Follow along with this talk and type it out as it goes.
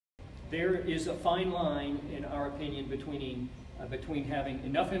there is a fine line, in our opinion, between having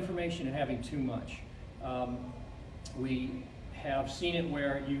enough information and having too much. We have seen it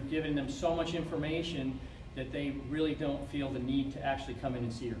where you've given them so much information that they really don't feel the need to actually come in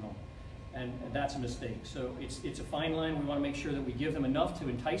and see your home. And that's a mistake. So it's a fine line. We want to make sure that we give them enough to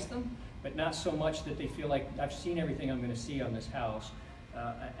entice them, but not so much that they feel like, I've seen everything I'm going to see on this house,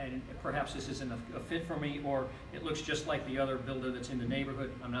 and perhaps this isn't a fit for me, or it looks just like the other builder that's in the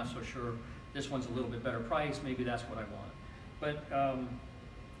neighborhood. I'm not so sure. This one's a little bit better price. Maybe that's what I want. But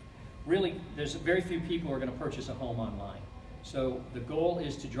really, there's very few people who are going to purchase a home online. So the goal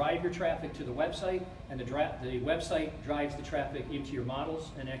is to drive your traffic to the website, and the website drives the traffic into your models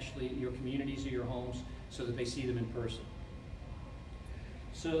and actually your communities or your homes so that they see them in person.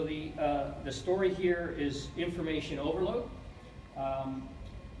 So the story here is information overload.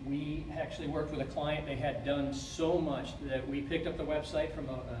 We actually worked with a client. They had done so much that we picked up the website from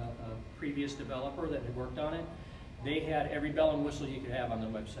a previous developer that had worked on it. They had every bell and whistle you could have on the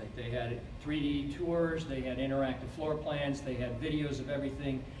website. They had 3D tours, they had interactive floor plans, they had videos of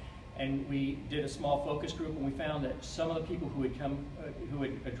everything. And we did a small focus group, and we found that some of the people who had come, who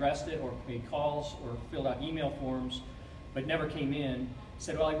had addressed it or made calls or filled out email forms, but never came in,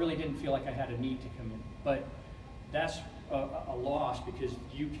 said, well, I really didn't feel like I had a need to come in. But that's a loss, because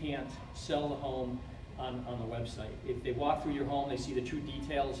you can't sell the home on the website. If they walk through your home, they see the true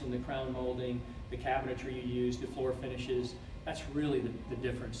details in the crown molding, the cabinetry you use, the floor finishes. That's really the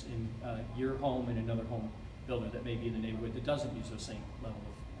difference in your home and another home builder that may be in the neighborhood that doesn't use the same level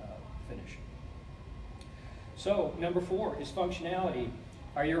of finish. So number 4 is functionality.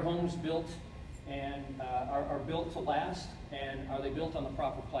 Are your homes built and are built to last, and are they built on the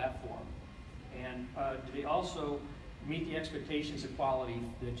proper platform? And do they also meet the expectations of quality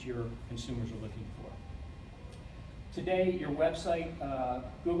that your consumers are looking for? Today, your website,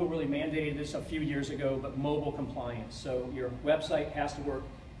 Google really mandated this a few years ago, but mobile compliance. So your website has to work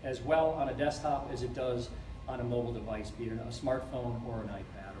as well on a desktop as it does on a mobile device, be it a smartphone or an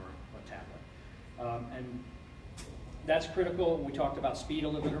iPad or a tablet. And that's critical. We talked about speed a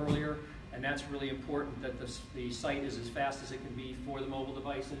little bit earlier, and that's really important that the site is as fast as it can be for the mobile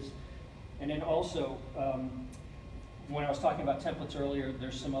devices. And then also, when I was talking about templates earlier,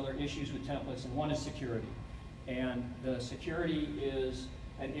 there's some other issues with templates, and one is security. And the security is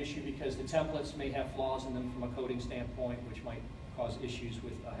an issue because the templates may have flaws in them from a coding standpoint, which might cause issues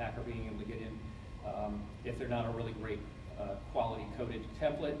with a hacker being able to get in if they're not a really great quality coded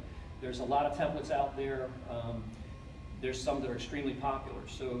template. There's a lot of templates out there. There's some that are extremely popular.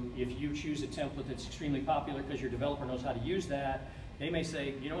 So if you choose a template that's extremely popular because your developer knows how to use that, they may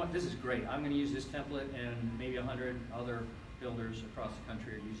say, you know what, this is great. I'm going to use this template, and maybe 100 other builders across the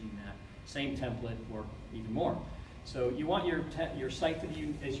country are using that same template or even more. So you want your site to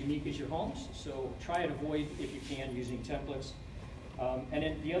be as unique as your homes, so try and avoid, if you can, using templates. And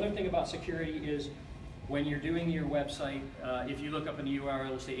then the other thing about security is when you're doing your website, if you look up in the URL,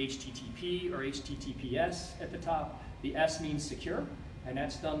 it'll say HTTP or HTTPS at the top. The S means secure, and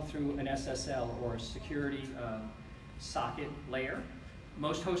that's done through an SSL or a security socket layer.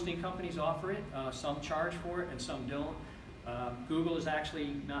 Most hosting companies offer it. Some charge for it and some don't. Google has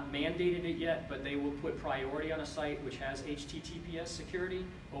actually not mandated it yet, but they will put priority on a site which has HTTPS security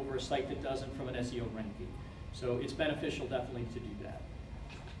over a site that doesn't from an SEO ranking. So it's beneficial definitely to do that.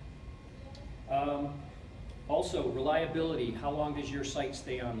 Also, reliability. How long does your site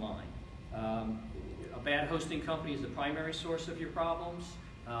stay online? A bad hosting company is the primary source of your problems.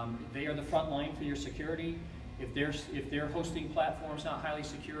 They are the front line for your security. If their hosting platform is not highly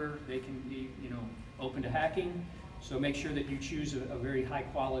secure, they can be open to hacking. So make sure that you choose a very high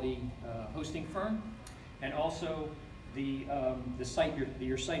quality hosting firm. And also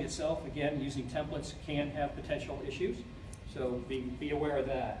your site itself, again, using templates can have potential issues. So be aware of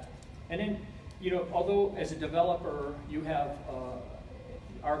that. And then, although as a developer, you have,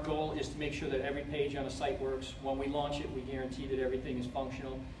 our goal is to make sure that every page on a site works. When we launch it, we guarantee that everything is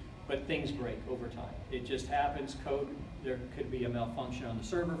functional, but things break over time. It just happens. There could be a malfunction on the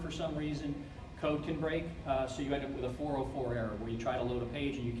server for some reason. Code can break, so you end up with a 404 error where you try to load a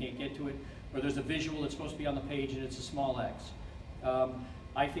page and you can't get to it, or there's a visual that's supposed to be on the page and it's a small X.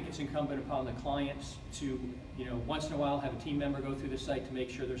 I think it's incumbent upon the clients to, once in a while have a team member go through the site to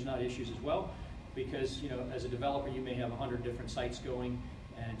make sure there's not issues as well, because, as a developer you may have 100 different sites going,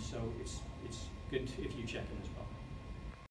 and so it's good if you check them as well.